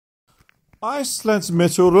Iceland's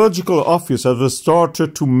meteorological office has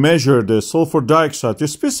started to measure the sulfur dioxide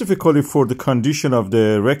specifically for the condition of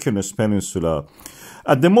the Reykjanes Peninsula.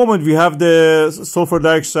 At the moment, we have the sulfur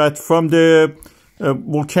dioxide from the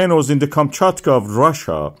volcanoes in the Kamchatka of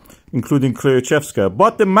Russia, including Kryachevska.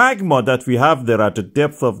 But the magma that we have there at the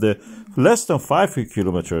depth of the less than 5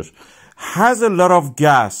 kilometers has a lot of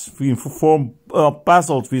gas. In form of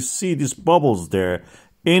basalt, we see these bubbles there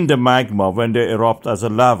in the magma when they erupt as a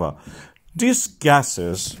lava. These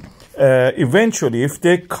gases, eventually, if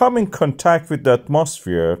they come in contact with the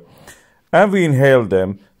atmosphere and we inhale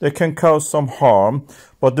them, they can cause some harm.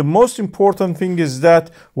 But the most important thing is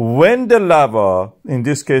that when the lava, in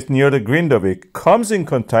this case near the Grindavik, comes in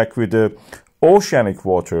contact with the oceanic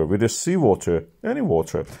water, with the seawater, any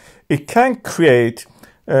water, it can create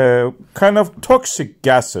kind of toxic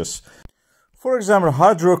gases. For example,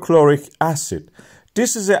 hydrochloric acid.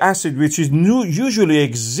 This is an acid which is usually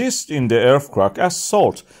exists in the earth crust as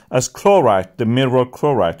salt, as chloride, the mineral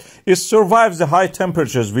chloride. It survives the high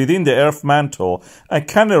temperatures within the earth mantle and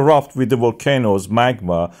can erupt with the volcano's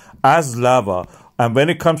magma as lava. And when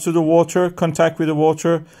it comes to the water, contact with the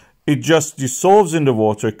water, it just dissolves in the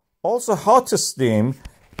water. Also, hot steam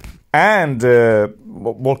and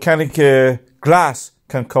volcanic glass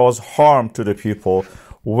can cause harm to the people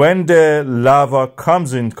when the lava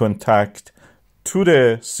comes in contact to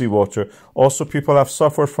the seawater. Also, people have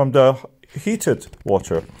suffered from the heated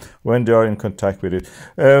water when they are in contact with it.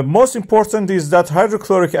 Most important is that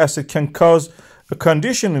hydrochloric acid can cause a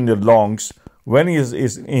condition in the lungs when it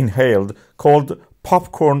is inhaled called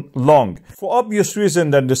popcorn lung. For obvious reason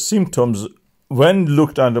that the symptoms, when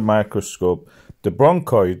looked under microscope, the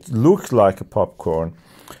bronchoid look like a popcorn.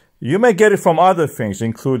 You may get it from other things,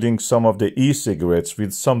 including some of the e-cigarettes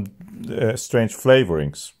with some strange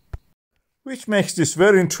flavorings, which makes this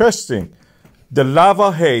very interesting. The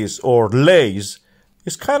lava haze or laze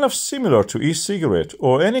is kind of similar to e-cigarette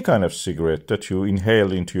or any kind of cigarette that you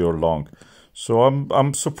inhale into your lung. So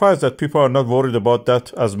I'm surprised that people are not worried about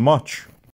that as much.